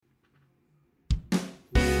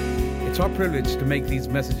It's our privilege to make these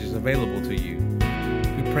messages available to you.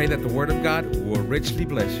 We pray that the Word of God will richly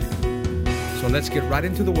bless you. So let's get right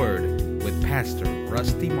into the Word with Pastor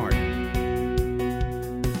Rusty Martin.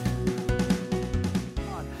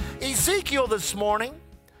 Ezekiel this morning,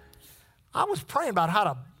 I was praying about how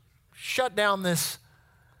to shut down this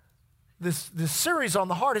series on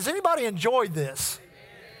the heart. Has anybody enjoyed this?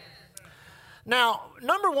 Now,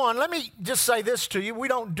 number one, let me just say this to you. We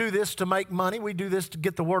don't do this to make money. We do this to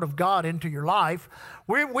get the Word of God into your life.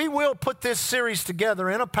 We will put this series together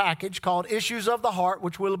in a package called Issues of the Heart,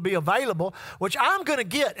 which will be available, which I'm going to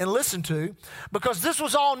get and listen to because this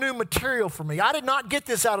was all new material for me. I did not get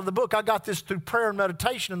this out of the book. I got this through prayer and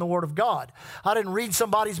meditation in the Word of God. I didn't read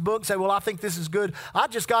somebody's book and say, well, I think this is good. I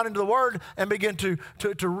just got into the Word and began to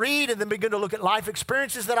read and then begin to look at life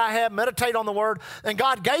experiences that I have, meditate on the Word, and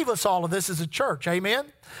God gave us all of this as a church. Amen?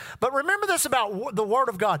 But remember this about the Word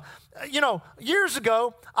of God. You know, years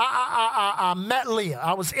ago, I met Leah.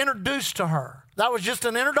 I was introduced to her. That was just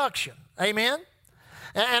an introduction. Amen?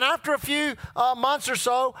 And after a few months or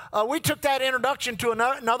so, we took that introduction to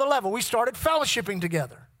another level. We started fellowshipping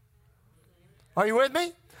together. Are you with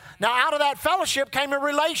me? Now, out of that fellowship came a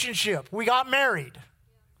relationship. We got married.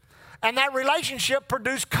 And that relationship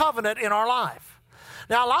produced covenant in our life.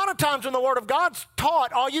 Now, a lot of times when the Word of God's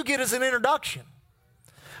taught, all you get is an introduction.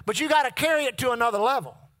 But you got to carry it to another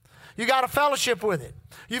level. You got to fellowship with it.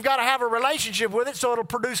 You've got to have a relationship with it so it'll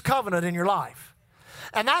produce covenant in your life.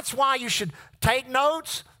 And that's why you should take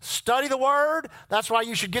notes, study the Word. That's why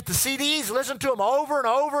you should get the CDs, listen to them over and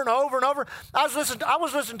over and over and over. I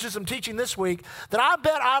was listening to some teaching this week that I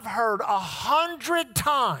bet I've heard 100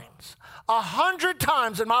 times. 100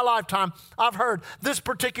 times in my lifetime, I've heard this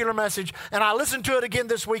particular message, and I listened to it again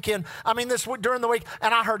this weekend. During the week,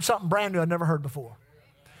 and I heard something brand new I'd never heard before.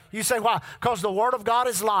 You say, why? Because the Word of God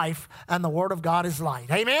is life, and the Word of God is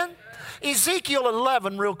light. Amen? Ezekiel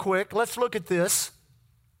 11, real quick. Let's look at this.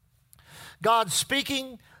 God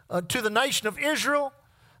speaking to the nation of Israel.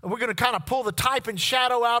 We're going to kind of pull the type and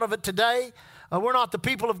shadow out of it today. We're not the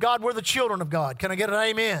people of God. We're the children of God. Can I get an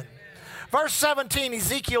amen? Verse 17,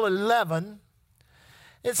 Ezekiel 11.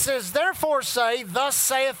 It says, therefore say, thus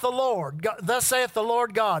saith the Lord. Thus saith the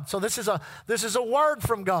Lord God. So this is a word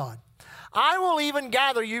from God. I will even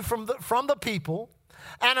gather you from the people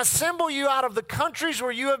and assemble you out of the countries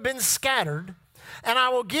where you have been scattered, and I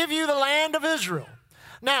will give you the land of Israel.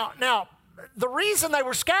 Now, the reason they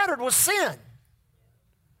were scattered was sin.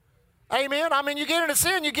 Amen? I mean, you get into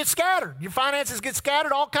sin, you get scattered. Your finances get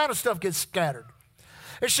scattered, all kind of stuff gets scattered.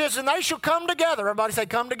 It says, and they shall come together. Everybody say,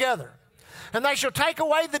 come together. And they shall take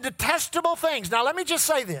away the detestable things. Now, let me just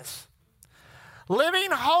say this.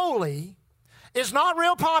 Living holy is not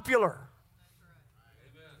real popular.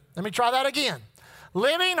 Let me try that again.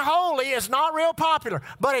 Living holy is not real popular,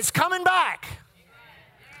 but it's coming back.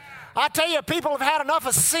 I tell you, people have had enough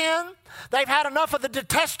of sin. They've had enough of the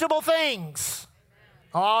detestable things.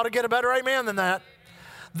 I ought to get a better amen than that.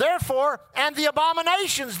 Therefore, and the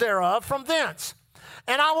abominations thereof from thence.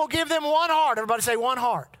 And I will give them one heart. Everybody say one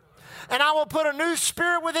heart. And I will put a new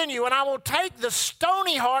spirit within you, and I will take the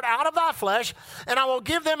stony heart out of thy flesh, and I will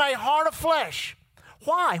give them a heart of flesh.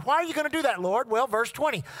 Why? Why are you going to do that, Lord? Well, verse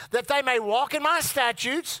 20, that they may walk in my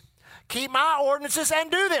statutes, keep my ordinances, and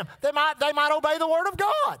do them. They might obey the word of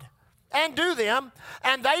God and do them,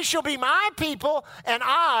 and they shall be my people, and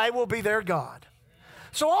I will be their God.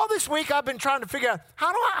 So all this week I've been trying to figure out,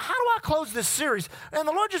 how do I close this series? And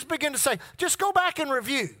the Lord just began to say, just go back and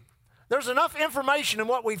review. There's enough information in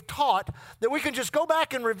what we've taught that we can just go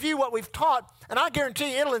back and review what we've taught, and I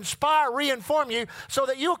guarantee you it'll inspire, reinform you so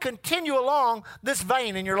that you'll continue along this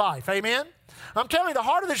vein in your life. Amen? I'm telling you, the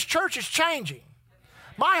heart of this church is changing.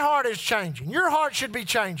 My heart is changing. Your heart should be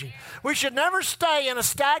changing. We should never stay in a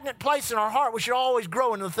stagnant place in our heart. We should always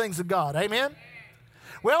grow into the things of God. Amen?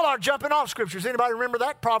 Well, our jumping off scriptures, anybody remember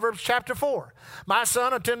that? Proverbs chapter 4. My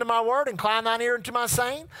son, attend to my word, incline thine ear unto my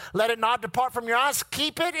saying. Let it not depart from your eyes.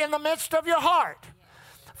 Keep it in the midst of your heart.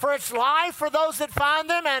 For it's life for those that find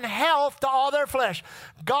them and health to all their flesh.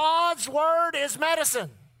 God's word is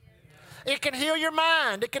medicine. It can heal your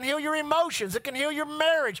mind. It can heal your emotions. It can heal your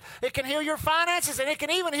marriage. It can heal your finances. And it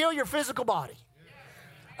can even heal your physical body.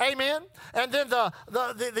 Amen? And then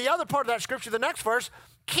the other part of that scripture, the next verse,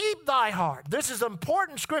 keep thy heart. This is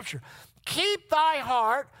important scripture. Keep thy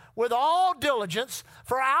heart with all diligence,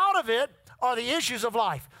 for out of it are the issues of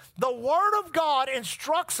life. The Word of God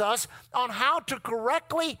instructs us on how to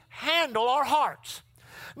correctly handle our hearts.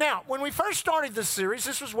 Now, when we first started this series,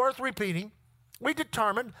 this was worth repeating, we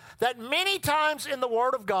determined that many times in the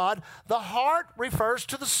Word of God, the heart refers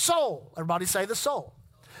to the soul. Everybody say the soul.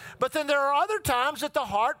 But then there are other times that the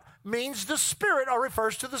heart means the spirit, or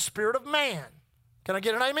refers to the spirit of man. Can I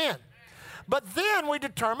get an amen? But then we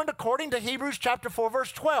determined, according to Hebrews chapter 4,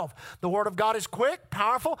 verse 12, the word of God is quick,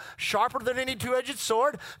 powerful, sharper than any two-edged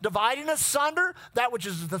sword, dividing asunder that which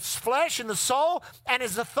is the flesh and the soul, and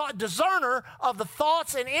is the discerner of the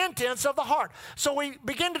thoughts and intents of the heart. So we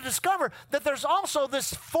begin to discover that there's also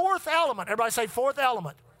this fourth element. Everybody say fourth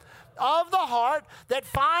element. Of the heart that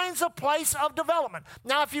finds a place of development.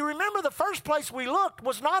 Now, if you remember, the first place we looked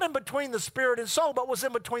was not in between the spirit and soul, but was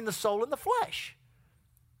in between the soul and the flesh.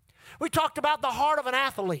 We talked about the heart of an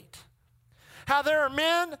athlete, how there are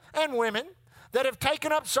men and women that have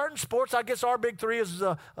taken up certain sports. I guess our big three is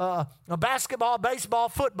basketball, baseball,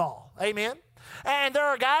 football. Amen? And there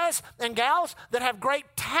are guys and gals that have great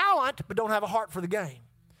talent but don't have a heart for the game.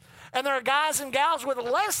 And there are guys and gals with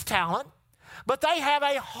less talent, but they have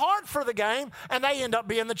a heart for the game, and they end up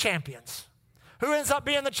being the champions. Who ends up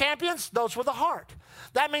being the champions? Those with a heart.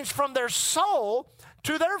 That means from their soul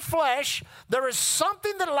to their flesh, there is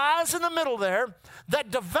something that lies in the middle there that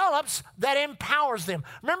develops, that empowers them.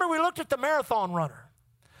 Remember, we looked at the marathon runner.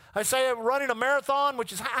 I say running a marathon,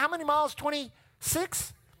 which is how many miles?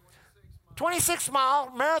 26?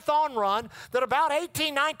 26-mile marathon run, that about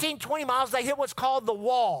 18, 19, 20 miles, they hit what's called the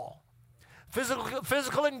wall.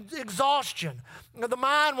 Physical exhaustion. The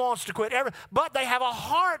mind wants to quit. But they have a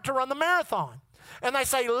heart to run the marathon. And they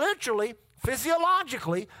say literally,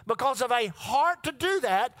 physiologically, because of a heart to do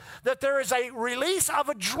that, that there is a release of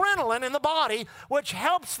adrenaline in the body which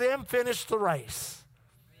helps them finish the race.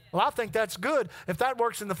 Well, I think that's good. If that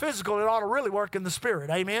works in the physical, it ought to really work in the spirit.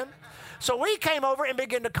 Amen? So we came over and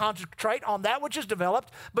began to concentrate on that which is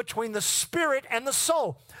developed between the spirit and the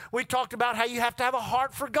soul. We talked about how you have to have a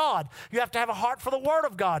heart for God. You have to have a heart for the Word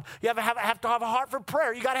of God. You have to have a heart for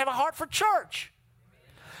prayer. You got to have a heart for church.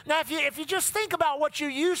 Now, if you just think about what you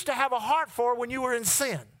used to have a heart for when you were in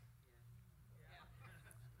sin.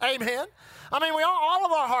 Amen? I mean, all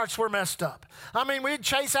of our hearts were messed up. I mean, we'd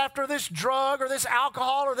chase after this drug or this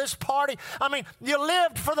alcohol or this party. I mean, you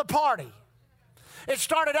lived for the party. It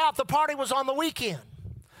started out, the party was on the weekend.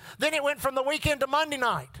 Then it went from the weekend to Monday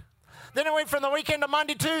night. Then it went from the weekend to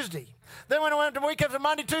Monday, Tuesday. Then it went from weekend to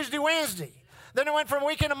Monday, Tuesday, Wednesday. Then it went from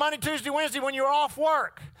weekend to Monday, Tuesday, Wednesday when you were off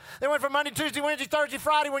work. Then it went from Monday, Tuesday, Wednesday, Thursday,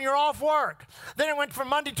 Friday when you were off work. Then it went from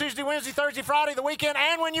Monday, Tuesday, Wednesday, Thursday, Friday, the weekend,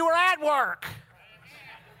 and when you were at work.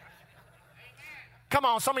 Come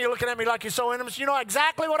on, some of you are looking at me like you're so intimate. You know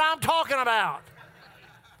exactly what I'm talking about.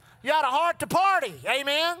 You had a heart to party.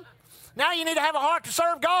 Amen? Now you need to have a heart to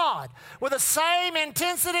serve God. With the same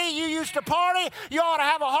intensity you used to party, you ought to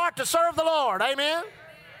have a heart to serve the Lord. Amen?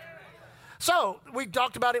 So we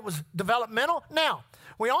talked about it was developmental. Now,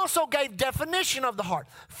 we also gave definition of the heart.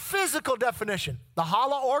 Physical definition. The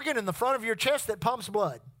hollow organ in the front of your chest that pumps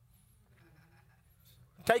blood.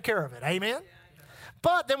 Take care of it. Amen?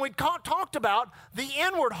 But then we talked about the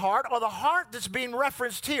inward heart, or the heart that's being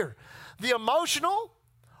referenced here. The emotional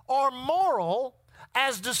or moral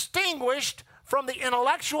as distinguished from the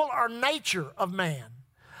intellectual or nature of man.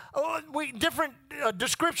 Different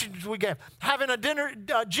descriptions we gave. Having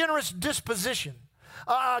a generous disposition,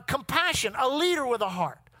 compassion, a leader with a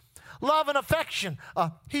heart, love and affection.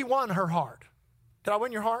 He won her heart. Did I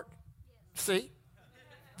win your heart? Yes. See?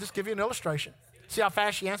 Just give you an illustration. See how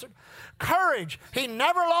fast she answered? Courage. He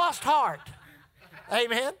never lost heart.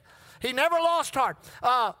 Amen? He never lost heart.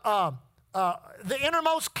 The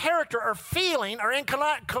innermost character or feeling or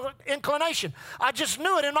inclination. I just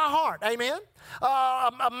knew it in my heart. Amen?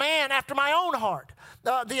 A man after my own heart.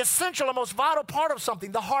 The essential and most vital part of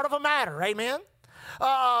something, the heart of a matter. Amen?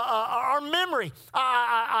 Our memory,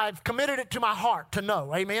 I've committed it to my heart to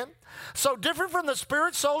know. Amen? So different from the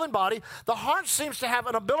spirit, soul, and body, the heart seems to have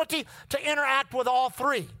an ability to interact with all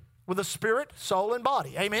three. With the spirit, soul, and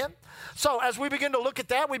body. Amen? So as we begin to look at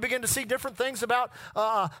that, we begin to see different things about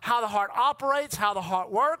how the heart operates, how the heart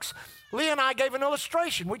works. Lee and I gave an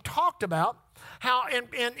illustration. We talked about how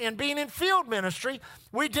in being in field ministry,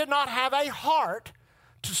 we did not have a heart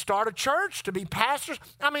to start a church, to be pastors.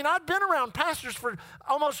 I mean, I'd been around pastors for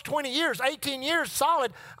almost 20 years, 18 years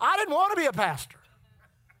solid. I didn't want to be a pastor.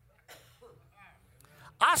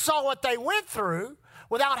 I saw what they went through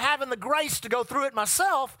without having the grace to go through it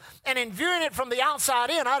myself, and in viewing it from the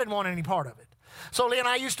outside in, I didn't want any part of it. So Lee and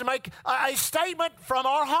I used to make a statement from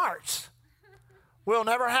our hearts. We'll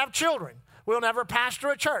never have children. We'll never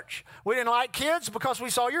pastor a church. We didn't like kids because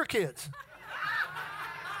we saw your kids.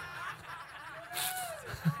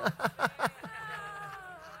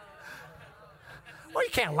 Well,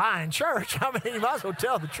 you can't lie in church. I mean, you might as well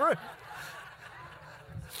tell the truth.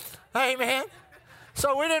 Amen.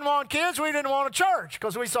 So we didn't want kids, we didn't want a church,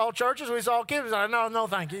 because we saw churches, we saw kids. We said, no,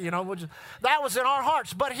 thank you. That was in our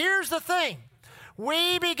hearts. But here's the thing.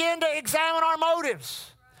 We begin to examine our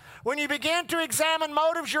motives. When you begin to examine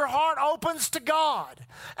motives, your heart opens to God.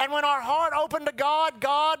 And when our heart opened to God,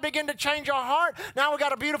 God began to change our heart. Now we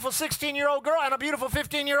got a beautiful 16-year-old girl and a beautiful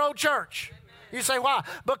 15-year-old church. You say, why?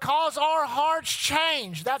 Because our hearts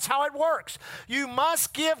change. That's how it works. You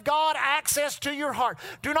must give God access to your heart.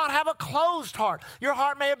 Do not have a closed heart. Your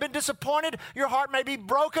heart may have been disappointed. Your heart may be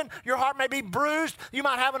broken. Your heart may be bruised. You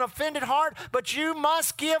might have an offended heart. But you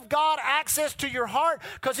must give God access to your heart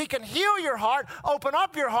because He can heal your heart, open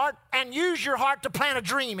up your heart, and use your heart to plant a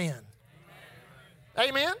dream in.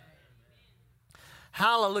 Amen?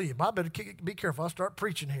 Hallelujah. I better be careful. I'll start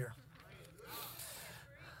preaching here.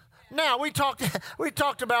 Now, we talked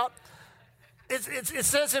about, it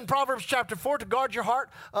says in Proverbs chapter 4 to guard your heart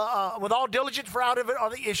with all diligence, for out of it are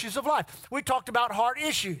the issues of life. We talked about heart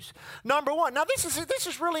issues. Number one, now this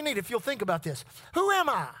is really neat if you'll think about this. Who am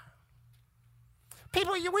I?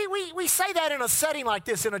 People, we say that in a setting like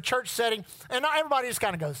this, in a church setting, and everybody just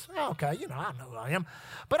kind of goes, oh, okay, I know who I am.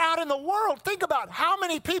 But out in the world, think about how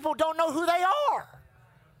many people don't know who they are.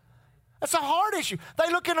 That's a hard issue. They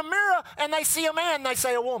look in a mirror and they see a man and they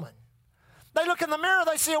say a woman. They look in the mirror,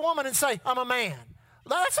 they see a woman and say, I'm a man.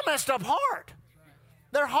 That's a messed up heart.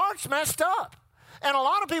 Their heart's messed up. And a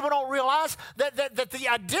lot of people don't realize that the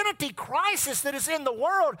identity crisis that is in the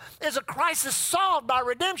world is a crisis solved by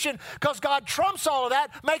redemption because God trumps all of that,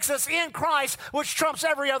 makes us in Christ, which trumps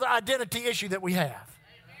every other identity issue that we have.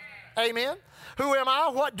 Amen? Who am I?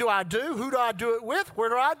 What do I do? Who do I do it with? Where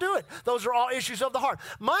do I do it? Those are all issues of the heart.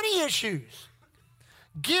 Money issues.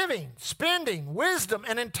 Giving, spending, wisdom,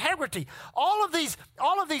 and integrity. All of these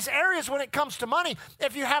areas when it comes to money,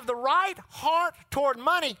 if you have the right heart toward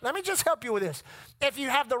money, let me just help you with this. If you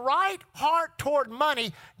have the right heart toward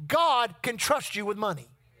money, God can trust you with money.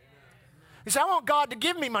 You say, I want God to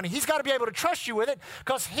give me money. He's got to be able to trust you with it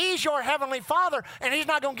because He's your heavenly Father and He's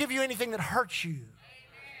not going to give you anything that hurts you.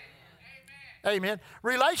 Amen.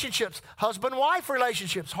 Relationships, husband-wife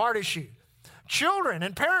relationships, heart issue. Children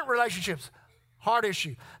and parent relationships, heart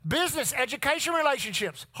issue. Business, education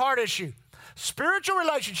relationships, heart issue. Spiritual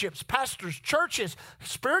relationships, pastors, churches,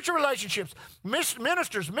 spiritual relationships,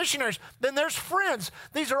 ministers, missionaries. Then there's friends.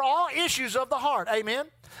 These are all issues of the heart. Amen.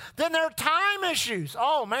 Then there are time issues.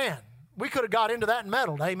 Oh, man. We could have got into that and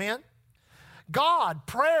meddled. Amen. God,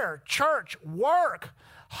 prayer, church, work,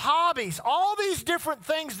 hobbies, all these different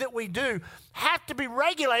things that we do have to be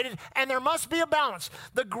regulated, and there must be a balance.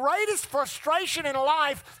 The greatest frustration in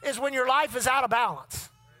life is when your life is out of balance.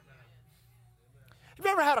 Have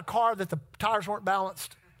you ever had a car that the tires weren't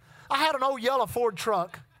balanced? I had an old yellow Ford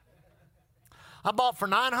truck I bought for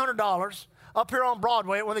 $900 up here on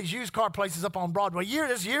Broadway at one of these used car places up on Broadway.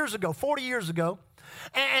 Years ago, 40 years ago.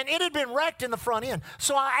 And it had been wrecked in the front end.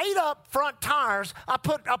 So I ate up front tires. I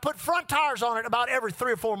put front tires on it about every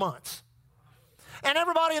 3 or 4 months. And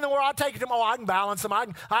everybody in the world, I take it to them, I can balance them. I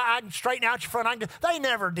can straighten out your front. They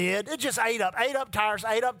never did. It just ate up tires.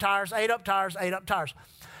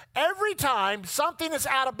 Every time something is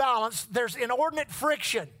out of balance, there's inordinate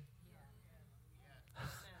friction.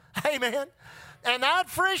 Amen. And that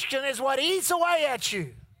friction is what eats away at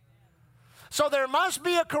you. So there must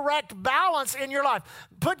be a correct balance in your life.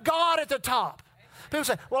 Put God at the top. People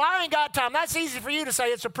say, well, I ain't got time. That's easy for you to say.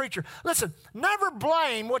 It's a preacher. Listen, never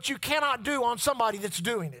blame what you cannot do on somebody that's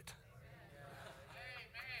doing it.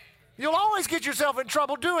 You'll always get yourself in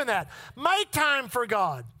trouble doing that. Make time for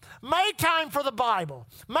God. Make time for the Bible.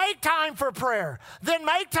 Make time for prayer. Then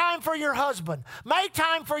make time for your husband. Make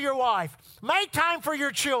time for your wife. Make time for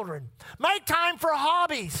your children. Make time for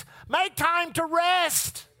hobbies. Make time to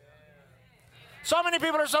rest. So many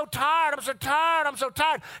people are so tired. I'm so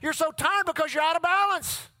tired. You're so tired because you're out of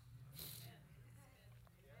balance.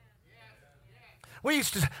 We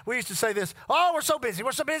used to say this. Oh, we're so busy.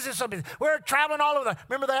 We're traveling all over.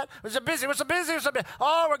 Remember that? We're so busy.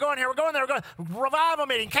 Oh, we're going here. We're going there. We're going revival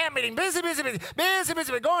meeting, camp meeting. Busy.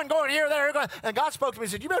 We're going here, there. Going. And God spoke to me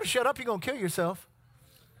and said, you better shut up. You're going to kill yourself.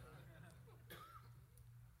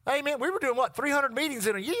 Amen. We were doing 300 meetings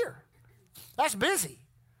in a year. That's busy.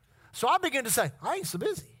 So I began to say, I ain't so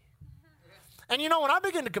busy. And when I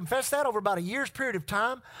began to confess that over about a year's period of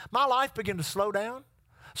time, my life began to slow down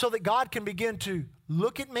so that God can begin to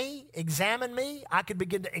look at me, examine me. I could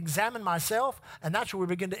begin to examine myself, and that's where we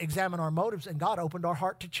begin to examine our motives, and God opened our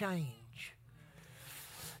heart to change.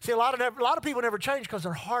 See, a lot of people never change because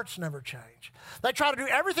their hearts never change. They try to do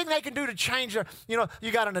everything they can do to change their,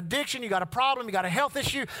 you got an addiction, you got a problem, you got a health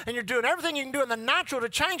issue, and you're doing everything you can do in the natural to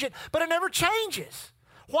change it, but it never changes.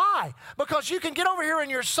 Why? Because you can get over here in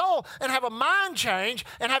your soul and have a mind change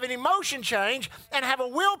and have an emotion change and have a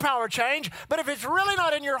willpower change, but if it's really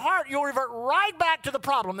not in your heart, you'll revert right back to the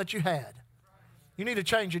problem that you had. You need a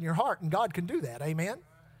change in your heart, and God can do that. Amen?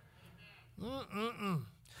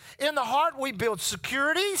 In the heart, we build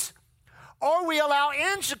securities, or we allow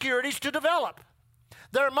insecurities to develop.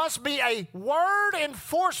 There must be a word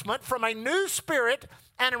enforcement from a new spirit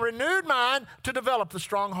and a renewed mind to develop the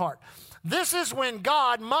strong heart. This is when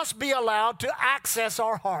God must be allowed to access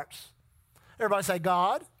our hearts. Everybody say,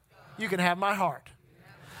 God, you can have my heart.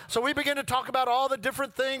 So we begin to talk about all the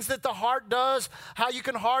different things that the heart does, how you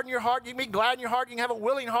can harden your heart, you can be glad in your heart, you can have a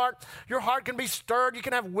willing heart, your heart can be stirred, you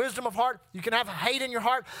can have wisdom of heart, you can have hate in your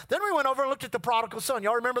heart. Then we went over and looked at the prodigal son.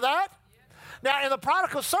 Y'all remember that? Now, in the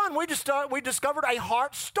prodigal son, we discovered a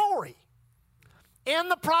heart story. In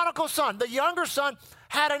the prodigal son, the younger son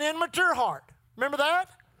had an immature heart. Remember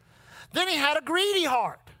that? Then he had a greedy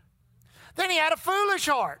heart. Then he had a foolish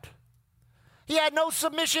heart. He had no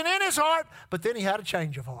submission in his heart, but then he had a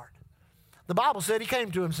change of heart. The Bible said he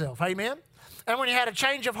came to himself. Amen? And when he had a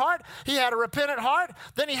change of heart, he had a repentant heart.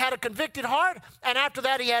 Then he had a convicted heart. And after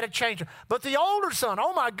that, he had a change. But the older son,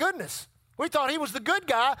 oh my goodness, we thought he was the good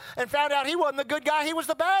guy and found out he wasn't the good guy. He was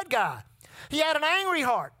the bad guy. He had an angry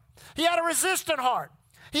heart. He had a resistant heart.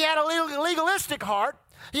 He had a legalistic heart.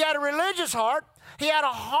 He had a religious heart. He had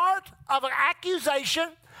a heart of an accusation,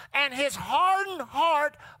 and his hardened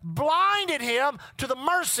heart blinded him to the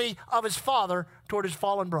mercy of his father toward his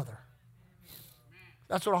fallen brother.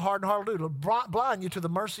 That's what a hardened heart will do, to blind you to the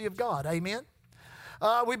mercy of God. Amen?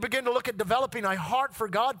 We begin to look at developing a heart for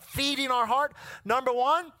God, feeding our heart. Number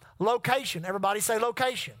one, location. Everybody say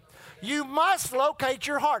location. You must locate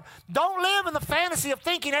your heart. Don't live in the fantasy of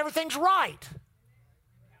thinking everything's right.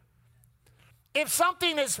 If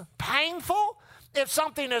something is painful, if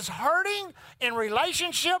something is hurting in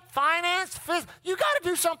relationship, finance, you got to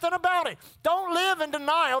do something about it. Don't live in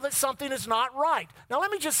denial that something is not right. Now, let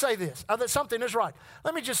me just say this, that something is right.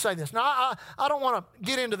 Let me just say this. Now, I don't want to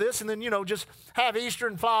get into this and then, just have Easter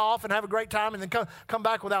and fly off and have a great time and then come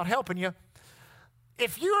back without helping you.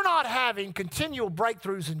 If you're not having continual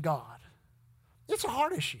breakthroughs in God, it's a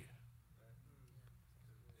heart issue.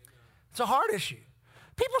 It's a heart issue.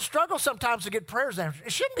 People struggle sometimes to get prayers answered.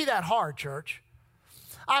 It shouldn't be that hard, church.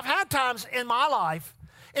 I've had times in my life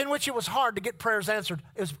in which it was hard to get prayers answered.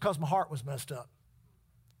 It was because my heart was messed up.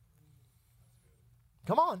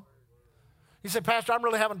 Come on. You say, Pastor, I'm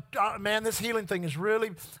really having, this healing thing is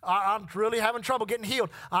really, I'm really having trouble getting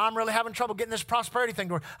healed. I'm really having trouble getting this prosperity thing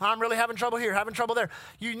going. I'm really having trouble here, having trouble there.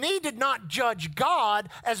 You need to not judge God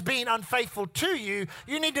as being unfaithful to you.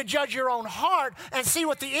 You need to judge your own heart and see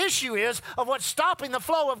what the issue is of what's stopping the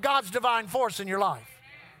flow of God's divine force in your life.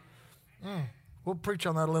 We'll preach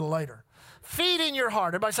on that a little later. Feed in your heart.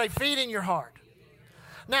 Everybody say, feed in your heart.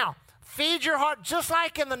 Now, feed your heart just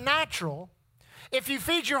like in the natural. If you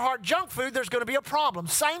feed your heart junk food, there's going to be a problem.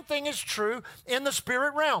 Same thing is true in the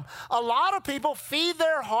spirit realm. A lot of people feed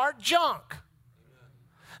their heart junk.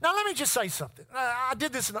 Now, let me just say something. I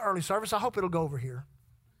did this in the early service. I hope it'll go over here.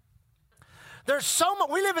 There's so much.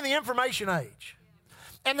 We live in the information age,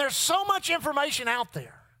 and there's so much information out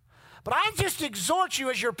there. But I just exhort you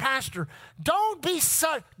as your pastor, don't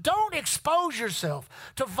expose yourself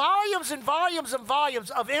to volumes and volumes and volumes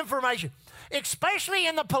of information, especially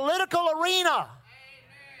in the political arena.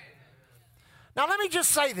 Now, let me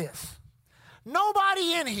just say this.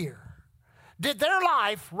 Nobody in here did their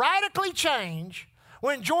life radically change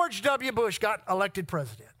when George W. Bush got elected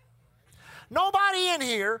president. Nobody in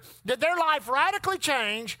here did their life radically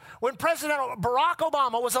change when President Barack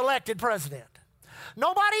Obama was elected president.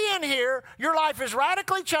 Nobody in here, your life has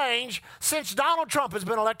radically changed since Donald Trump has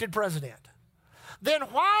been elected president. Then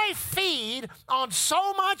why feed on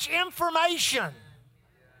so much information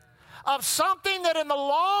of something that in the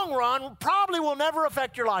long run probably will never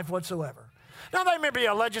affect your life whatsoever? Now, there may be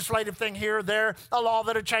a legislative thing here or there, a law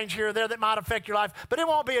that'll change here or there that might affect your life, but it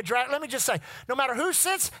won't be a drag. Let me just say, no matter who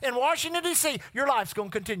sits in Washington, D.C., your life's going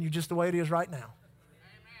to continue just the way it is right now.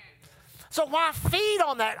 So why feed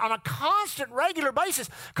on that on a constant, regular basis?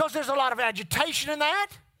 Because there's a lot of agitation in that.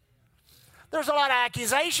 There's a lot of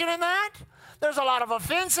accusation in that. There's a lot of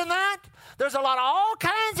offense in that. There's a lot of all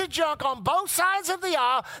kinds of junk on both sides of the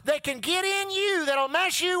aisle that can get in you that'll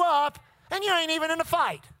mess you up, and you ain't even in a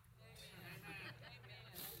fight.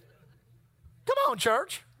 Come on,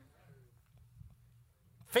 church.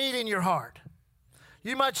 Feed in your heart.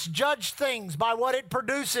 You must judge things by what it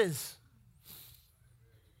produces.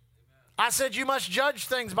 I said you must judge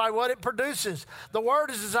things by what it produces. The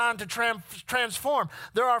Word is designed to transform.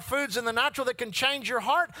 There are foods in the natural that can change your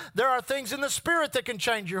heart. There are things in the Spirit that can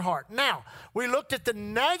change your heart. Now, we looked at the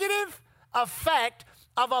negative effect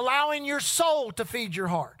of allowing your soul to feed your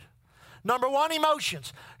heart. Number one,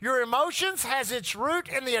 emotions. Your emotions has its root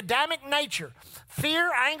in the Adamic nature.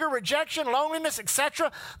 Fear, anger, rejection, loneliness,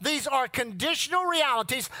 etc. These are conditional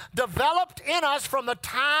realities developed in us from the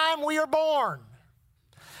time we are born.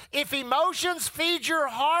 If emotions feed your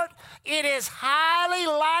heart, it is highly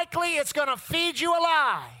likely it's going to feed you a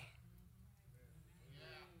lie.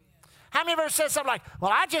 How many of you ever said something like,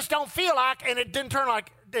 well, I just don't feel like, and it didn't turn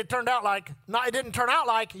out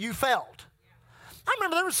like you felt. I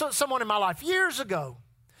remember there was someone in my life years ago,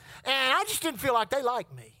 and I just didn't feel like they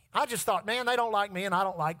liked me. I just thought, man, they don't like me, and I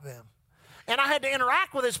don't like them. And I had to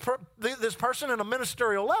interact with this person on a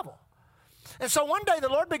ministerial level. And so one day the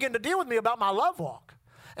Lord began to deal with me about my love walk.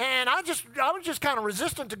 And I was just kind of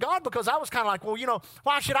resistant to God because I was kind of like, well, you know,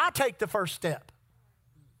 why should I take the first step?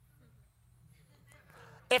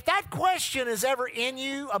 If that question is ever in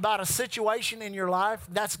you about a situation in your life,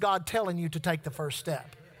 that's God telling you to take the first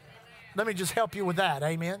step. Let me just help you with that,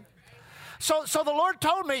 amen? So the Lord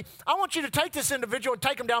told me, I want you to take this individual and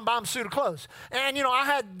take him down and buy him a suit of clothes. And, you know, I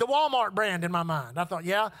had the Walmart brand in my mind. I thought,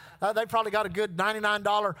 yeah, they probably got a good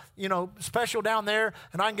 $99, you know, special down there,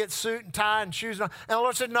 and I can get suit and tie and shoes. And the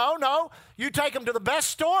Lord said, no, you take them to the best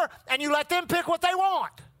store, and you let them pick what they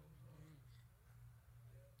want.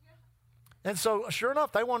 And so, sure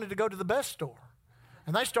enough, they wanted to go to the best store.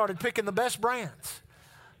 And they started picking the best brands.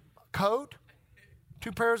 Coat,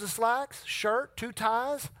 2 pairs of slacks, shirt, 2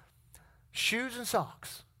 ties, shoes and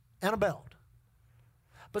socks, and a belt.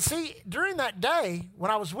 But see, during that day, when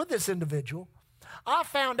I was with this individual, I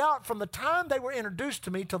found out from the time they were introduced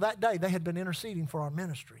to me till that day, they had been interceding for our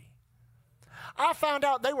ministry. I found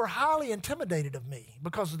out they were highly intimidated of me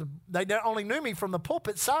because they only knew me from the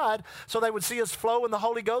pulpit side, so they would see us flow in the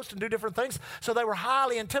Holy Ghost and do different things. So they were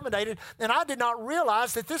highly intimidated, and I did not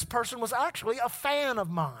realize that this person was actually a fan of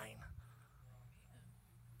mine.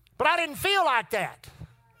 But I didn't feel like that.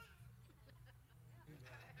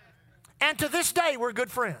 And to this day, we're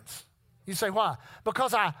good friends. You say, why?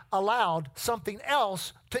 Because I allowed something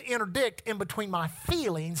else to interdict in between my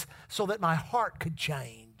feelings so that my heart could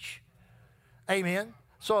change. Amen?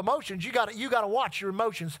 So emotions, you got to watch your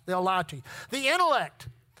emotions. They'll lie to you. The intellect.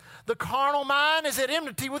 The carnal mind is at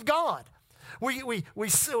enmity with God. We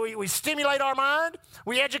stimulate our mind.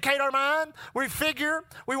 We educate our mind. We figure.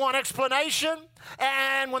 We want explanation.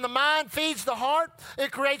 And when the mind feeds the heart,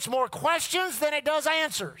 it creates more questions than it does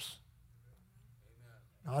answers.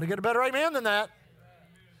 I ought to get a better amen than that.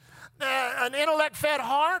 An intellect-fed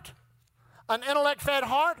heart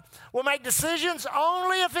will make decisions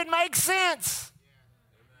only if it makes sense.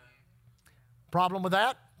 Problem with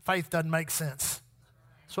that? Faith doesn't make sense.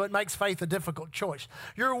 So it makes faith a difficult choice.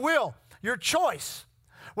 Your will, your choice.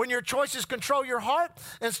 When your choices control your heart,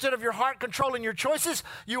 instead of your heart controlling your choices,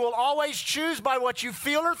 you will always choose by what you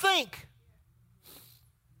feel or think.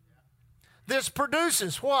 This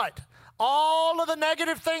produces what? All of the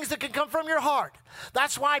negative things that can come from your heart.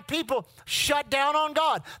 That's why people shut down on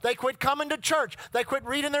God. They quit coming to church. They quit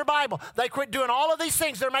reading their Bible. They quit doing all of these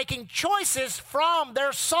things. They're making choices from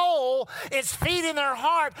their soul. It's feeding their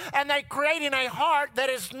heart, and they're creating a heart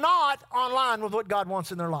that is not on line with what God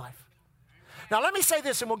wants in their life. Now, let me say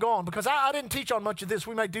this, and we'll go on, because I didn't teach on much of this.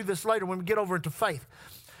 We may do this later when we get over into faith.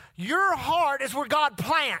 Your heart is where God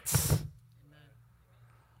plants.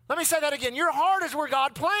 Let me say that again. Your heart is where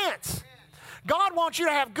God plants. God wants you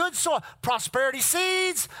to have good soil, prosperity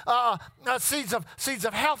seeds, seeds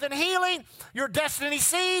of health and healing. Your destiny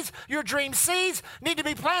seeds, your dream seeds need to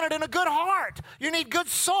be planted in a good heart. You need good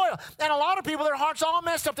soil. And a lot of people, their heart's all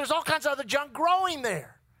messed up. There's all kinds of other junk growing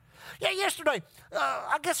there. Yeah, yesterday,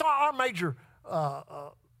 I guess our major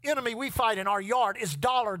enemy we fight in our yard is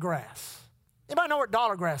dollar grass. Anybody know what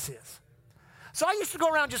dollar grass is? So I used to go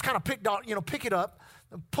around and just kind of pick it up,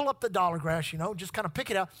 pull up the dollar grass, just kind of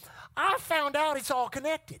pick it up. I found out it's all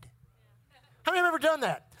connected. How many have ever done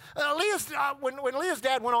that? When Leah's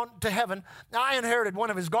dad went on to heaven, I inherited one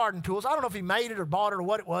of his garden tools. I don't know if he made it or bought it or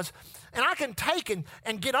what it was. And I can take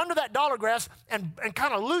and get under that dollar grass and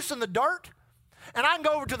kind of loosen the dirt. And I can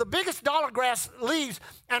go over to the biggest dollar grass leaves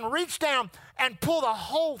and reach down and pull the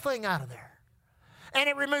whole thing out of there. And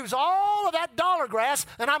it removes all of that dollar grass,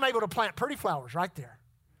 and I'm able to plant pretty flowers right there.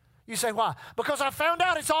 You say, why? Because I found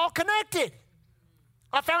out it's all connected.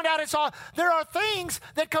 I found out there are things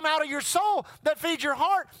that come out of your soul that feed your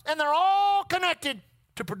heart, and they're all connected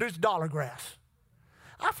to produce dollar grass.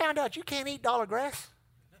 I found out you can't eat dollar grass.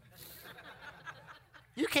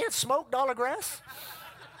 You can't smoke dollar grass?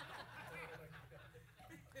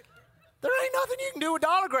 There ain't nothing you can do with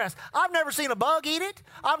dollar grass. I've never seen a bug eat it.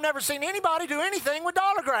 I've never seen anybody do anything with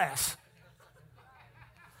dollar grass.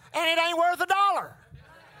 And it ain't worth $1.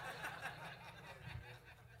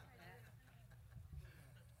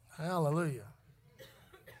 Hallelujah.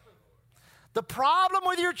 The problem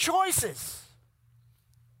with your choices,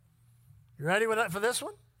 you ready for this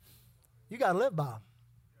one? You got to live by them.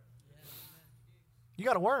 You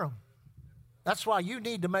got to wear them. That's why you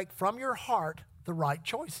need to make from your heart the right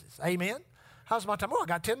choices. Amen? How's my time? Oh, I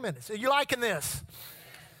got 10 minutes. Are you liking this?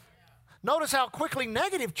 Notice how quickly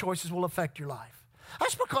negative choices will affect your life.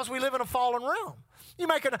 That's because we live in a fallen realm. You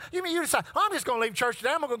decide, I'm just going to leave church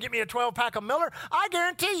today. I'm going to get me a 12-pack of Miller. I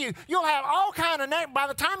guarantee you, you'll have all kind of, by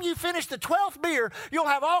the time you finish the 12th beer, you'll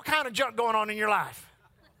have all kind of junk going on in your life.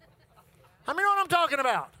 I mean, you know what I'm talking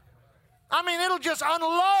about? I mean, it'll just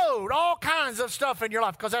unload all kinds of stuff in your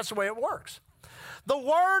life because that's the way it works. The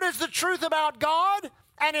Word is the truth about God,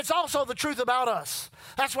 and it's also the truth about us.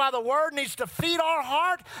 That's why the Word needs to feed our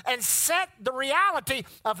heart and set the reality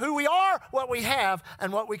of who we are, what we have,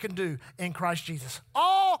 and what we can do in Christ Jesus.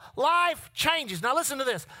 All life changes. Now listen to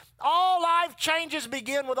this. All life changes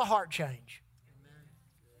begin with a heart change.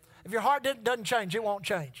 If your heart doesn't change, it won't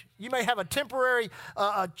change. You may have a temporary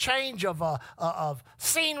change of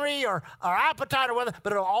scenery or appetite or whatever,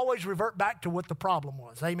 but it'll always revert back to what the problem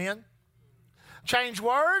was. Amen? Change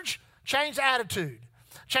words, change attitude.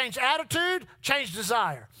 Change attitude, change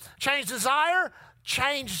desire. Change desire,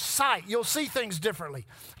 change sight. You'll see things differently.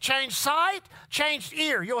 Change sight, change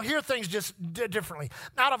ear. You'll hear things just differently.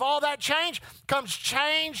 Out of all that change comes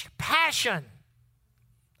changed passion.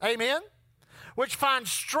 Amen? Which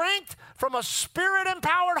finds strength from a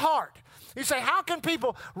Spirit-empowered heart. You say, how can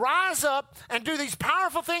people rise up and do these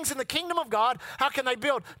powerful things in the kingdom of God? How can they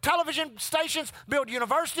build television stations, build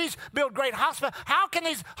universities, build great hospitals? How can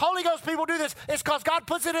these Holy Ghost people do this? It's because God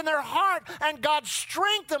puts it in their heart and God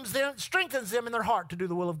strengthens them in their heart to do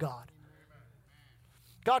the will of God.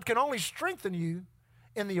 God can only strengthen you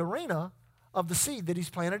in the arena of the seed that He's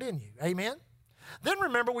planted in you. Amen? Then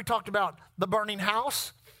remember we talked about the burning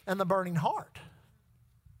house and the burning heart.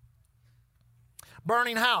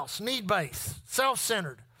 Burning house, need-based,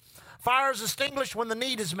 self-centered. Fire is extinguished when the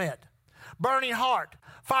need is met. Burning heart,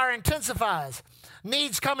 fire intensifies.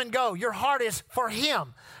 Needs come and go. Your heart is for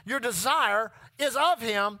Him. Your desire is of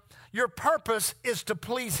Him. Your purpose is to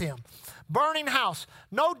please Him. Burning house,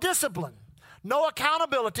 no discipline, no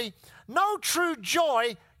accountability, no true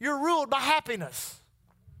joy. You're ruled by happiness.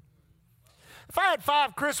 If I had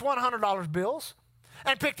 5 Chris $100 bills,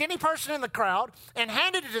 and picked any person in the crowd and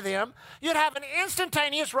handed it to them, you'd have an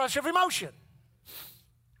instantaneous rush of emotion.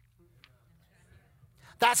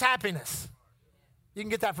 That's happiness. You can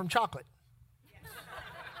get that from chocolate.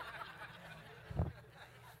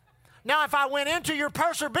 Now, if I went into your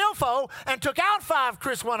purse or billfold and took out 5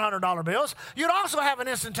 Chris $100 bills, you'd also have an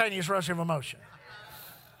instantaneous rush of emotion.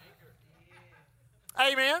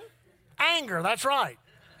 Amen? Anger, that's right.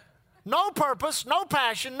 No purpose, no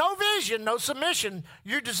passion, no vision, no submission.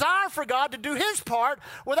 Your desire for God to do His part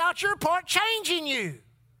without your part changing you.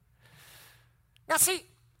 Now see,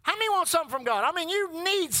 how many want something from God? I mean, you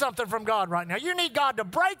need something from God right now. You need God to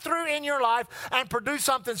break through in your life and produce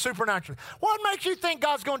something supernaturally. What makes you think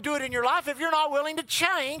God's going to do it in your life if you're not willing to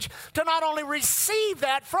change to not only receive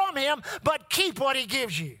that from Him, but keep what He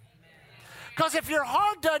gives you? Because if your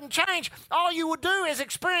heart doesn't change, all you would do is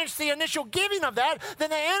experience the initial giving of that. Then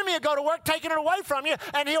the enemy will go to work taking it away from you,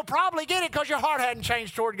 and he'll probably get it because your heart hadn't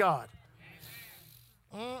changed toward God.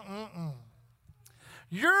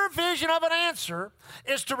 Your vision of an answer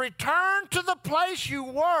is to return to the place you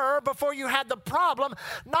were before you had the problem,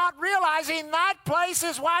 not realizing that place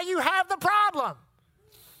is why you have the problem.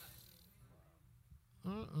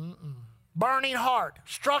 Burning heart,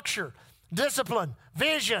 structure, discipline,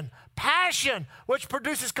 vision, passion, which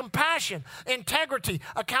produces compassion, integrity,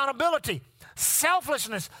 accountability,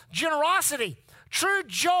 selflessness, generosity, true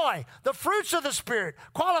joy, the fruits of the Spirit,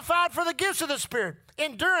 qualified for the gifts of the Spirit,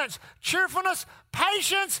 endurance, cheerfulness,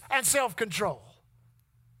 patience, and self-control.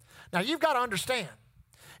 Now, you've got to understand,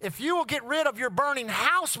 if you will get rid of your burning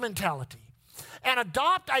house mentality and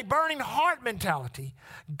adopt a burning heart mentality,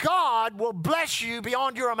 God will bless you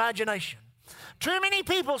beyond your imagination. Too many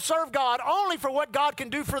people serve God only for what God can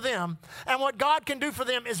do for them, and what God can do for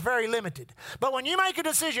them is very limited. But when you make a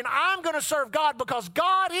decision, I'm going to serve God because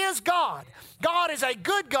God is God. God is a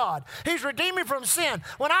good God. He's redeemed me from sin.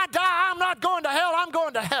 When I die, I'm not going to hell, I'm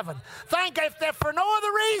going to heaven. Thank God, if for no other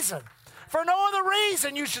reason, For no other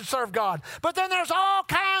reason you should serve God. But then there's all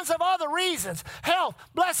kinds of other reasons. Health,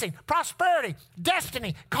 blessing, prosperity,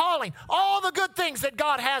 destiny, calling, all the good things that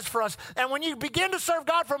God has for us. And when you begin to serve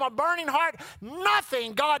God from a burning heart,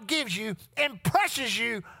 nothing God gives you impresses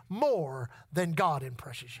you more than God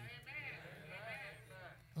impresses you.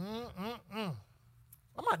 I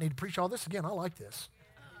might need to preach all this again. I like this.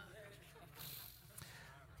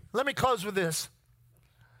 Let me close with this.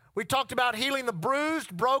 We talked about healing the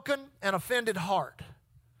bruised, broken, and offended heart.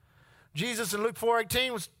 Jesus in Luke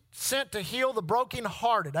 4:18 was sent to heal the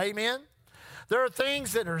brokenhearted. Amen? There are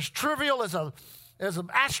things that are as trivial as an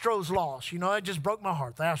Astros loss. You know, it just broke my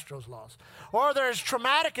heart, the Astros loss. Or they're as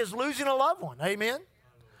traumatic as losing a loved one. Amen?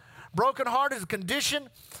 Broken heart is a condition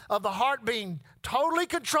of the heart being totally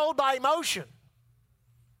controlled by emotion.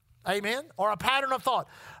 Amen? Or a pattern of thought.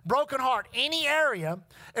 Broken heart, any area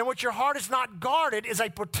in which your heart is not guarded is a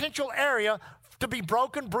potential area to be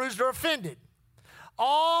broken, bruised, or offended.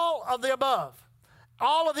 All of the above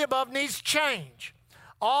needs change.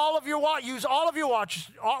 Use all of your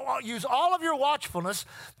watchfulness.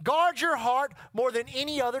 Guard your heart more than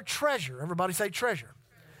any other treasure. Everybody say treasure.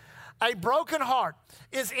 A broken heart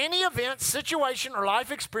is any event, situation, or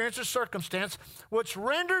life experience or circumstance which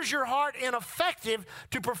renders your heart ineffective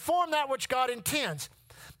to perform that which God intends.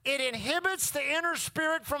 It inhibits the inner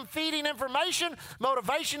spirit from feeding information,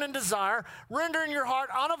 motivation, and desire, rendering your heart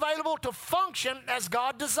unavailable to function as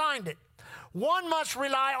God designed it. One must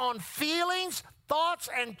rely on feelings, thoughts,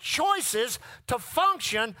 and choices to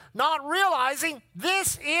function, not realizing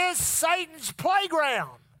this is Satan's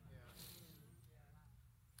playground.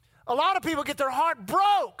 A lot of people get their heart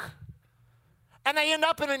broke, and they end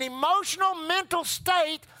up in an emotional, mental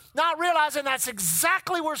state, not realizing that's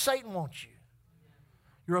exactly where Satan wants you.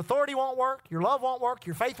 Your authority won't work, your love won't work,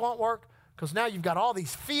 your faith won't work, because now you've got all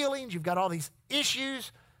these feelings, you've got all these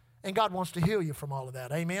issues, and God wants to heal you from all of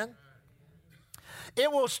that. Amen? It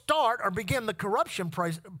will start or begin the corruption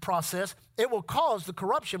process. It will cause the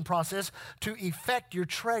corruption process to affect your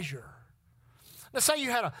treasure. Now, say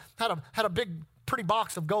you had a big, pretty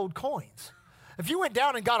box of gold coins. If you went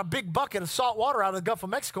down and got a big bucket of salt water out of the Gulf of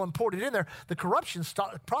Mexico and poured it in there, the corruption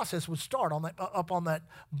process would start on that, up on that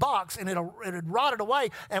box, and it had rotted away,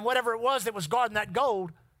 and whatever it was that was guarding that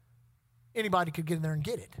gold, anybody could get in there and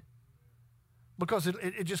get it. Because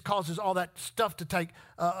it just causes all that stuff to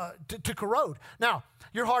to corrode. Now,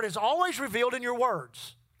 your heart is always revealed in your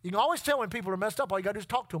words. You can always tell when people are messed up. All you got to do is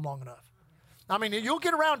talk to them long enough. I mean, you'll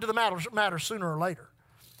get around to the matter sooner or later.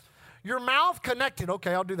 Your mouth connected.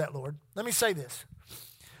 Okay, I'll do that, Lord. Let me say this.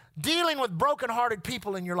 Dealing with brokenhearted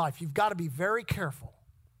people in your life, you've got to be very careful.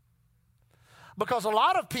 Because a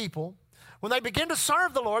lot of people, when they begin to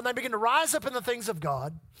serve the Lord, and they begin to rise up in the things of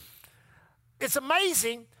God, it's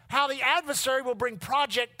amazing how the adversary will bring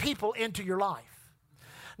project people into your life.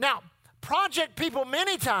 Now, project people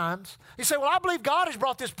many times, you say, well, I believe God has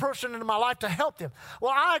brought this person into my life to help them.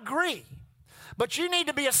 Well, I agree. But you need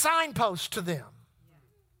to be a signpost to them.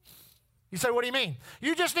 You say, what do you mean?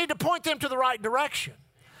 You just need to point them to the right direction.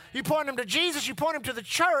 You point them to Jesus, you point them to the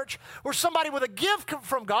church, where somebody with a gift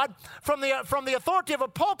from God, from the authority of a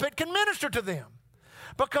pulpit, can minister to them.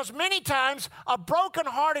 Because many times a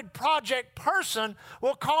broken-hearted project person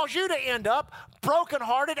will cause you to end up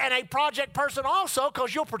broken-hearted, and a project person also,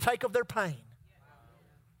 because you'll partake of their pain.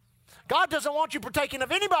 God doesn't want you partaking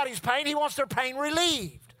of anybody's pain. He wants their pain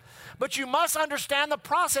relieved. But you must understand the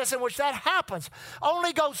process in which that happens.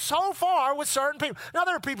 Only goes so far with certain people. Now,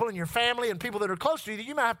 there are people in your family and people that are close to you that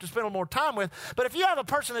you might have to spend a little more time with. But if you have a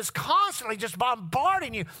person that's constantly just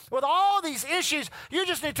bombarding you with all these issues, you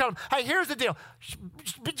just need to tell them, hey, here's the deal.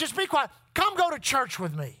 Just be quiet. Come go to church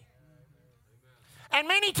with me. And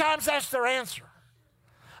many times that's their answer.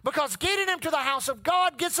 Because getting them to the house of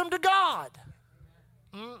God gets them to God.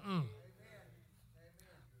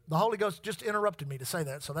 The Holy Ghost just interrupted me to say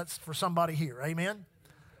that, so that's for somebody here. Amen?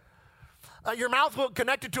 Your mouth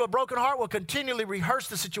connected to a broken heart will continually rehearse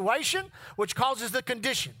the situation, which causes the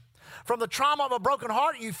condition. From the trauma of a broken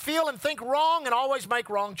heart, you feel and think wrong and always make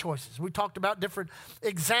wrong choices. We talked about different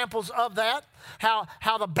examples of that, how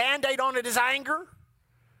the Band-Aid on it is anger.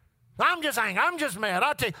 I'm just angry. I'm just mad.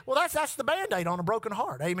 I tell you, well, that's the Band-Aid on a broken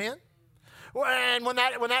heart. Amen? And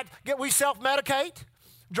we self-medicate.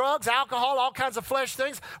 Drugs, alcohol, all kinds of flesh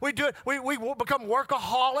things. We do it. We become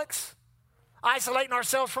workaholics, isolating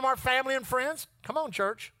ourselves from our family and friends. Come on,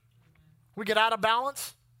 church. We get out of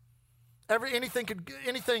balance. Anything can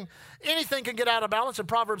get out of balance. And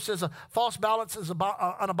Proverbs says a false balance is an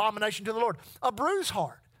abomination to the Lord. A bruised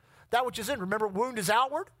heart, that which is in. Remember, wound is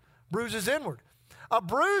outward, bruise is inward. A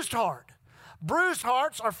bruised heart Bruised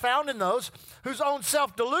hearts are found in those whose own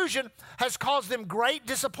self-delusion has caused them great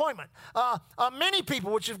disappointment. Many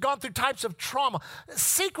people which have gone through types of trauma,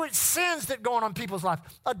 secret sins that go on in people's life,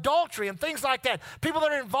 adultery and things like that, people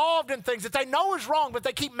that are involved in things that they know is wrong, but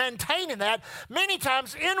they keep maintaining that, many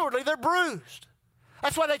times inwardly they're bruised.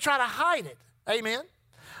 That's why they try to hide it. Amen?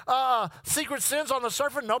 Secret sins on the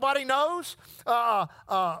surface, nobody knows.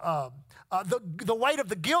 The weight of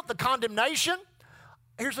the guilt, the condemnation.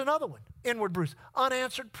 Here's another one, inward bruise,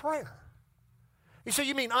 unanswered prayer. You say,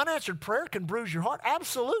 you mean unanswered prayer can bruise your heart?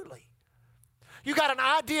 Absolutely. You got an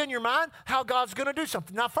idea in your mind how God's going to do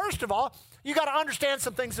something. Now, first of all, you got to understand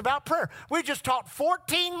some things about prayer. We just taught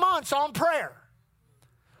 14 months on prayer.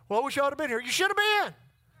 Well, we should have been here. You should have been.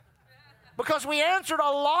 Because we answered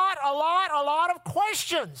a lot of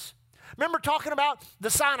questions. Remember talking about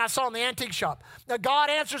the sign I saw in the antique shop. Now,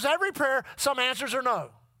 God answers every prayer. Some answers are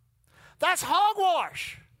no. That's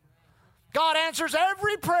hogwash. God answers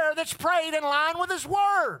every prayer that's prayed in line with His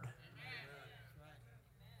Word.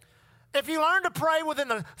 If you learn to pray within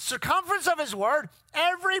the circumference of His Word,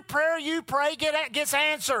 every prayer you pray gets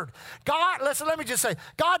answered. God, listen, let me just say,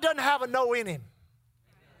 God doesn't have a no in Him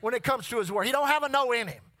when it comes to His Word. He don't have a no in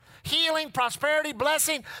Him. Healing, prosperity,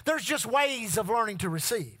 blessing, there's just ways of learning to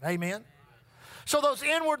receive. Amen? So those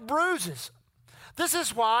inward bruises, this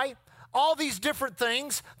is why all these different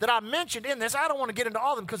things that I mentioned in this, I don't want to get into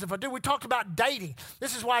all of them because if I do, we talked about dating.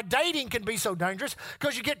 This is why dating can be so dangerous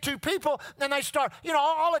because you get two people and they start,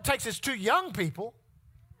 all it takes is two young people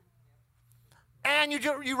and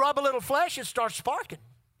you rub a little flesh, it starts sparking.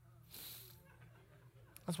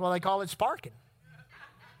 That's why they call it sparking.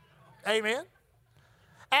 Amen?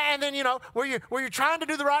 And then, where you're trying to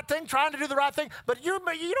do the right thing, but you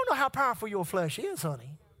don't know how powerful your flesh is,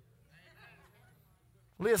 honey.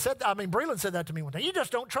 Breland said that to me one day. You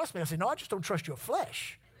just don't trust me. I said, no, I just don't trust your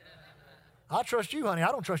flesh. I trust you, honey. I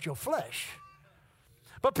don't trust your flesh.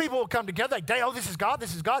 But people will come together, this is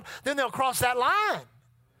God. Then they'll cross that line.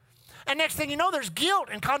 And next thing you know, there's guilt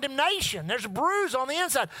and condemnation. There's a bruise on the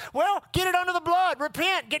inside. Well, get it under the blood.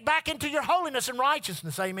 Repent. Get back into your holiness and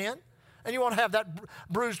righteousness. Amen? And you won't have that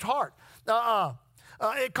bruised heart.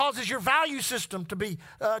 It causes your value system to be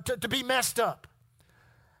messed up.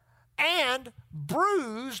 And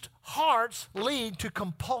bruised hearts lead to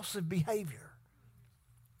compulsive behavior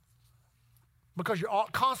because you're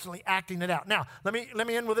constantly acting it out. Now, let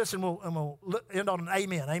me end with this, and we'll end on an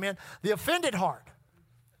amen. Amen. The offended heart,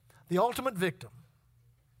 the ultimate victim.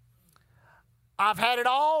 I've had it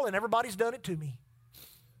all, and everybody's done it to me.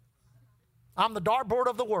 I'm the dartboard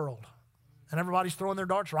of the world, and everybody's throwing their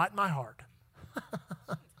darts right in my heart.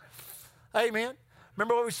 Amen.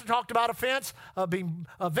 Remember what we talked about offense, being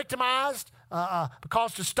victimized,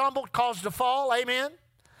 caused to stumble, caused to fall. Amen.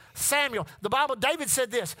 Samuel, the Bible, David said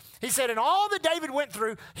this. He said, in all that David went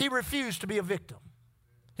through, he refused to be a victim.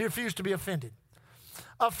 He refused to be offended.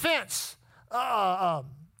 Offense,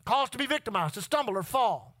 caused to be victimized, to stumble or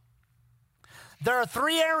fall. There are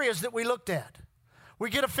three areas that we looked at. We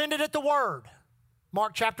get offended at the word.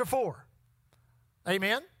 Mark chapter 4.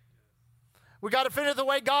 Amen. We got offended at the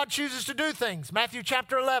way God chooses to do things. Matthew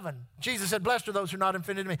chapter 11. Jesus said, blessed are those who are not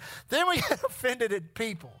offended at me. Then we get offended at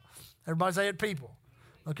people. Everybody say at people.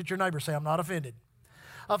 Look at your neighbor, say, I'm not offended.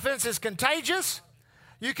 Offense is contagious.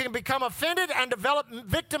 You can become offended and develop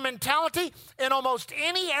victim mentality in almost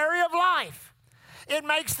any area of life. It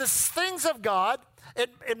makes the things of God,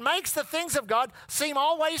 it makes the things of God seem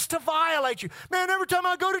always to violate you. Man, every time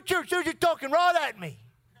I go to church, they're just talking right at me.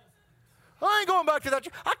 I ain't going back to that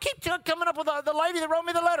church. I keep coming up with the lady that wrote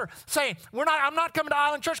me the letter saying, I'm not coming to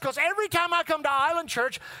Island Church because every time I come to Island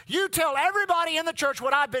Church, you tell everybody in the church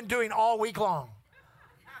what I've been doing all week long.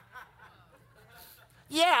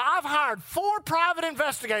 Yeah, I've hired 4 private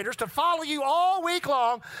investigators to follow you all week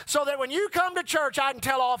long so that when you come to church, I can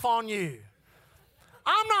tell off on you.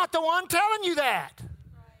 I'm not the one telling you that.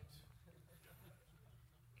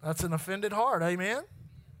 That's an offended heart, amen?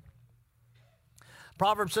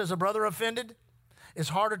 Proverbs says a brother offended is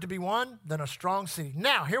harder to be won than a strong city.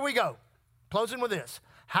 Now, here we go. Closing with this.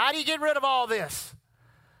 How do you get rid of all this?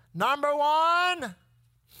 Number 1,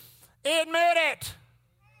 admit it.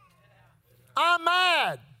 I'm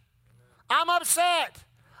mad. I'm upset.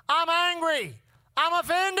 I'm angry. I'm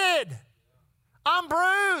offended. I'm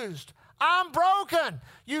bruised. I'm broken.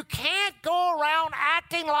 You can't go around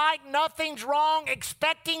acting like nothing's wrong,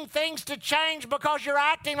 expecting things to change because you're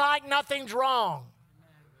acting like nothing's wrong.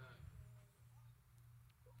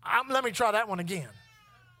 Let me try that one again.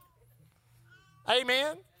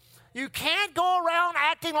 Amen. You can't go around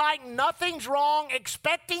acting like nothing's wrong,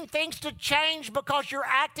 expecting things to change because you're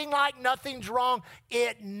acting like nothing's wrong.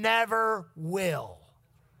 It never will.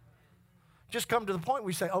 Just come to the point where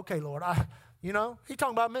you say, okay, Lord, He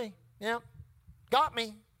talking about me. Yeah, got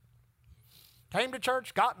me. Came to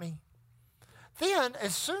church, got me. Then,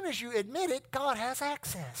 as soon as you admit it, God has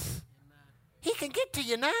access. He can get to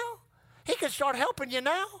you now. He can start helping you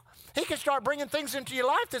now. He can start bringing things into your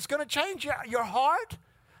life that's going to change your heart,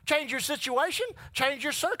 change your situation, change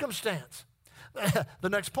your circumstance. The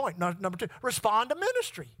next point, number 2, respond to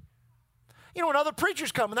ministry. When other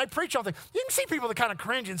preachers come and they preach on things, you can see people that kind of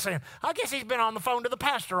cringe and saying, I guess he's been on the phone to the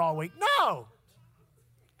pastor all week. No.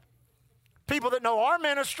 People that know our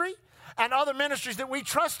ministry and other ministries that we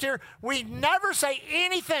trust here, we never say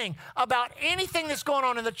anything about anything that's going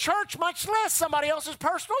on in the church, much less somebody else's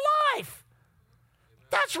personal life.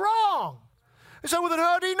 That's wrong. You say, well, then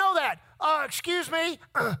how do you know that? Excuse me,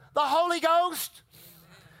 the Holy Ghost,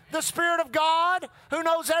 the Spirit of God, who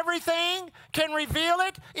knows everything, can reveal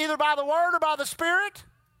it either by the Word or by the Spirit.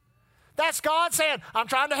 That's God saying, I'm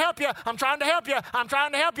trying to help you, I'm trying to help you, I'm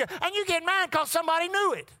trying to help you. And you get mad because somebody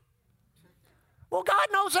knew it. Well, God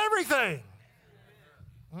knows everything.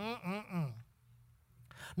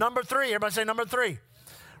 Number 3, everybody say number 3.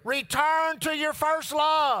 Return to your first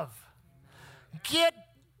love. Get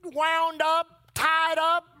wound up, tied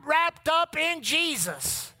up, wrapped up in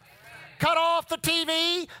Jesus. Cut off the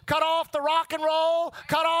TV, cut off the rock and roll,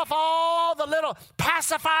 cut off all the little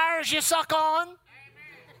pacifiers you suck on.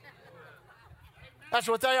 That's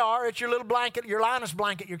what they are. It's your little blanket, your Linus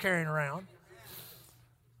blanket you're carrying around.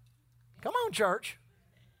 Come on, church.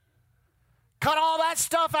 Cut all that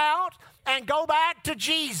stuff out and go back to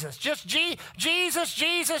Jesus. Just Jesus,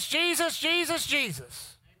 Jesus, Jesus, Jesus, Jesus.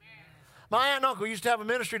 My aunt and uncle used to have a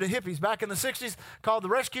ministry to hippies back in the 60s called the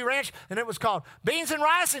Rescue Ranch, and it was called Beans and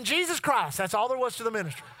Rice and Jesus Christ. That's all there was to the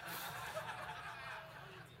ministry.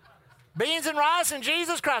 Beans and rice and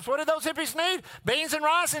Jesus Christ. What did those hippies need? Beans and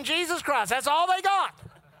rice and Jesus Christ. That's all they got.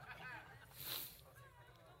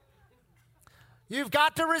 You've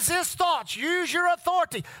got to resist thoughts. Use your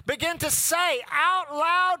authority. Begin to say out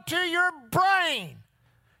loud to your brain,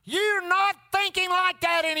 you're not thinking like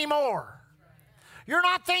that anymore. You're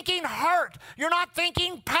not thinking hurt. You're not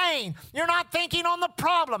thinking pain. You're not thinking on the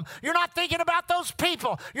problem. You're not thinking about those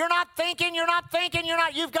people. You're not thinking.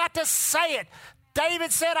 You've got to say it.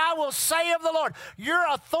 David said, I will say of the Lord. Your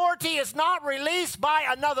authority is not released by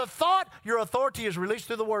another thought. Your authority is released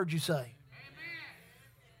through the words you say.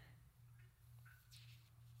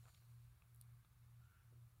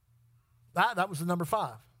 That was the number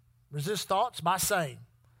 5. Resist thoughts by saying.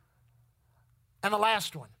 And the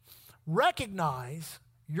last one. Recognize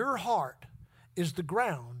your heart is the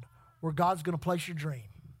ground where God's going to place your dream.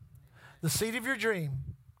 The seed of your dream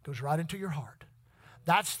goes right into your heart.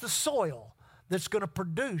 That's the soil that's going to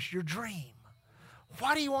produce your dream.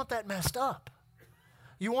 Why do you want that messed up?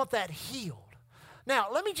 You want that healed. Now,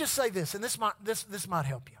 let me just say this, and this might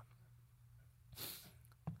help you.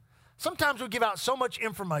 Sometimes we give out so much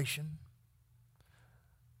information,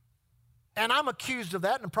 and I'm accused of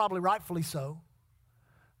that, and probably rightfully so.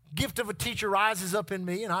 Gift of a teacher rises up in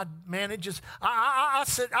me, and I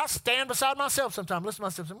stand beside myself sometimes, listen to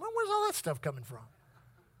myself, and say, where's all that stuff coming from?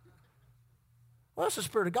 Well, it's the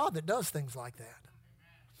Spirit of God that does things like that.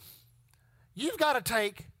 You've got to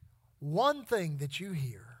take one thing that you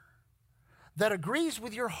hear that agrees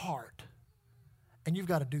with your heart, and you've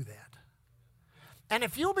got to do that. And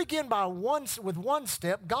if you'll begin with one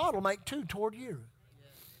step, God will make 2 toward you.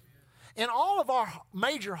 In all of our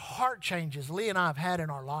major heart changes Lee and I have had in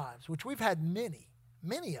our lives, which we've had many,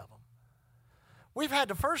 many of them, we've had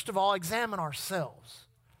to first of all examine ourselves.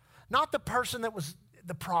 Not the person that was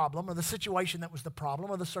the problem or the situation that was the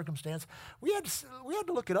problem or the circumstance. We had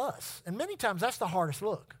to look at us. And many times that's the hardest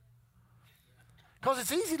look. Because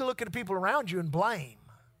it's easy to look at the people around you and blame.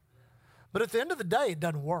 But at the end of the day, it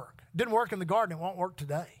doesn't work. It didn't work in the garden. It won't work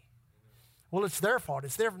today. Well, it's their fault.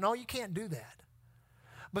 No, you can't do that.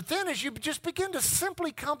 But then as you just begin to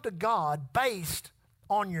simply come to God based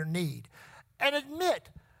on your need and admit,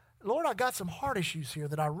 Lord, I got some heart issues here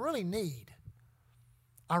that I really need.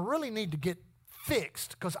 I really need to get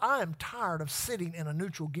fixed because I am tired of sitting in a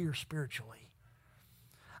neutral gear spiritually.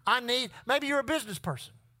 Maybe you're a business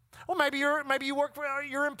person. Or maybe you work for,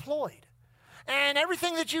 you're employed. And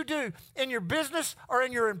everything that you do in your business or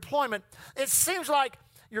in your employment, it seems like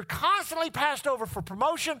you're constantly passed over for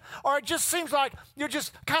promotion, or it just seems like you're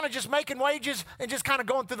just kind of just making wages and just kind of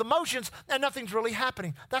going through the motions and nothing's really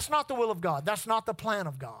happening. That's not the will of God. That's not the plan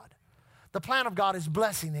of God. The plan of God is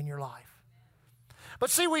blessing in your life. But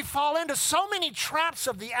see, we fall into so many traps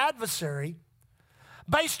of the adversary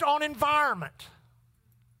based on environment.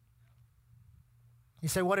 You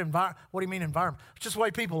say, what do you mean environment? It's just the way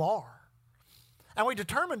people are. And we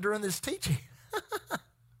determined during this teaching,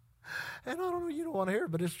 and I don't know, you don't want to hear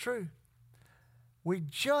it, but it's true. We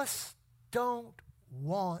just don't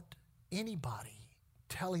want anybody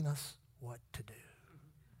telling us what to do.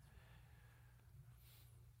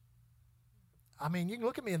 I mean, you can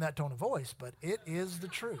look at me in that tone of voice, but it is the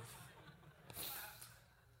truth.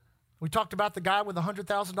 We talked about the guy with the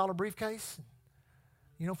 $100,000 briefcase.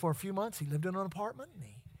 You know, for a few months, he lived in an apartment, and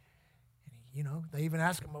you know, they even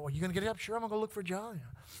asked him, well, are you going to get up? Sure, I'm going to go look for a job. You know,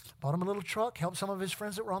 bought him a little truck, helped some of his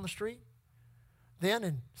friends that were on the street. Then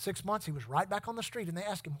in 6 months, he was right back on the street, and they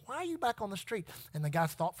asked him, why are you back on the street? And the guy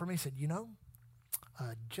thought for me, said, you know,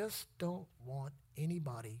 I just don't want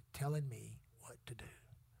anybody telling me what to do.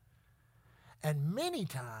 And many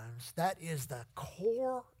times, that is the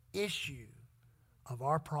core issue of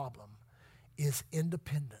our problem, is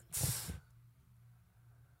independence.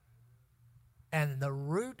 And the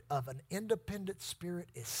root of an independent spirit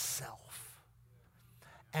is self.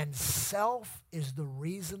 And self is the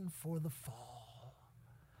reason for the fall.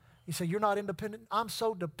 You say, you're not independent? I'm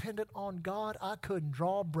so dependent on God, I couldn't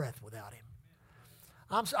draw a breath without him.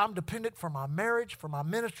 I'm dependent for my marriage, for my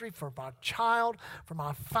ministry, for my child, for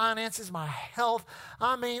my finances, my health.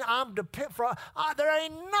 I mean, there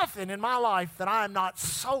ain't nothing in my life that I am not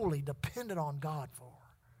solely dependent on God for.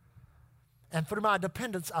 And through my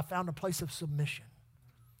dependence, I found a place of submission.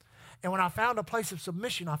 And when I found a place of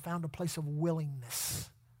submission, I found a place of willingness.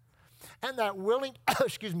 And that willing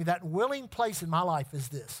place in my life is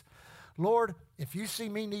this. Lord, if you see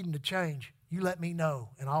me needing to change, you let me know,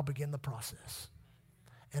 and I'll begin the process.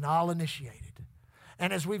 And I'll initiate it.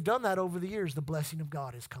 And as we've done that over the years, the blessing of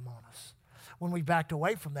God has come on us. When we backed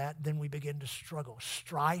away from that, then we begin to struggle.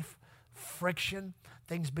 Strife, friction,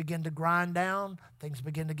 things begin to grind down, things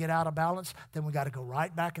begin to get out of balance. Then we got to go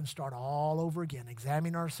right back and start all over again,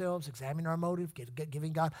 examine ourselves, examine our motive,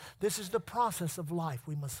 giving God. This is the process of life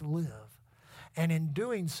we must live. And in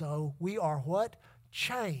doing so, we are what?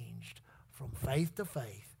 Changed from faith to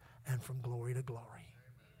faith and from glory to glory.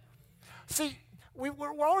 See,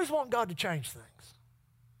 we're always wanting God to change things.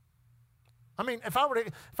 I mean, if I were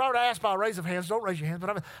to ask by a raise of hands, don't raise your hands,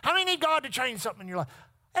 but how many need God to change something in your life?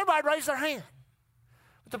 Everybody raise their hand.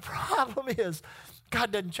 But the problem is,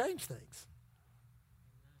 God doesn't change things.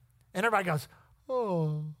 And everybody goes,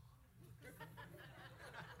 oh.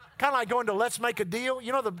 Kind of like going to Let's Make a Deal.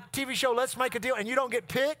 You know the TV show Let's Make a Deal, and you don't get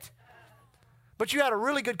picked, but you had a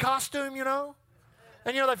really good costume, you know?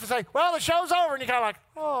 And you know, they say, well, the show's over, and you're kind of like,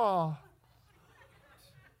 oh.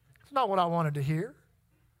 It's not what I wanted to hear.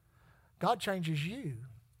 God changes you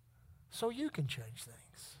so you can change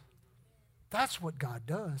things. That's what God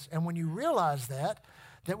does. And when you realize that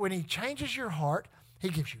when he changes your heart, he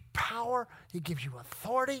gives you power, he gives you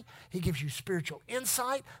authority, he gives you spiritual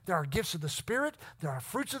insight. There are gifts of the Spirit, there are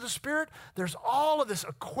fruits of the Spirit, there's all of this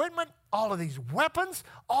equipment, all of these weapons,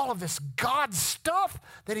 all of this God stuff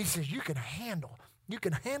that he says you can handle. You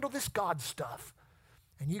can handle this God stuff,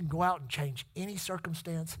 and you can go out and change any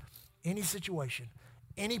circumstance, any situation,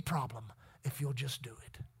 any problem, if you'll just do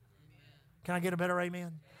it. Can I get a better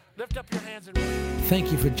amen? Lift up your hands and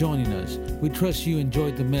thank you for joining us. We trust you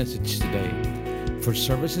enjoyed the message today. For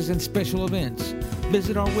services and special events,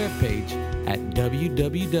 visit our webpage at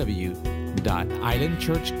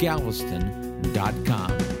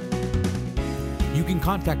www.islandchurchgalveston.com. You can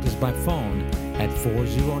contact us by phone at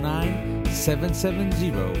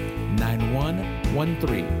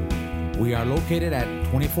 409-770-9113. We are located at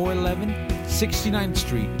 2411 69th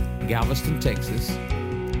Street, Galveston, Texas.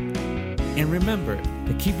 And remember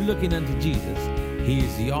to keep looking unto Jesus. He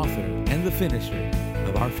is the author and the finisher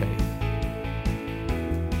of our faith.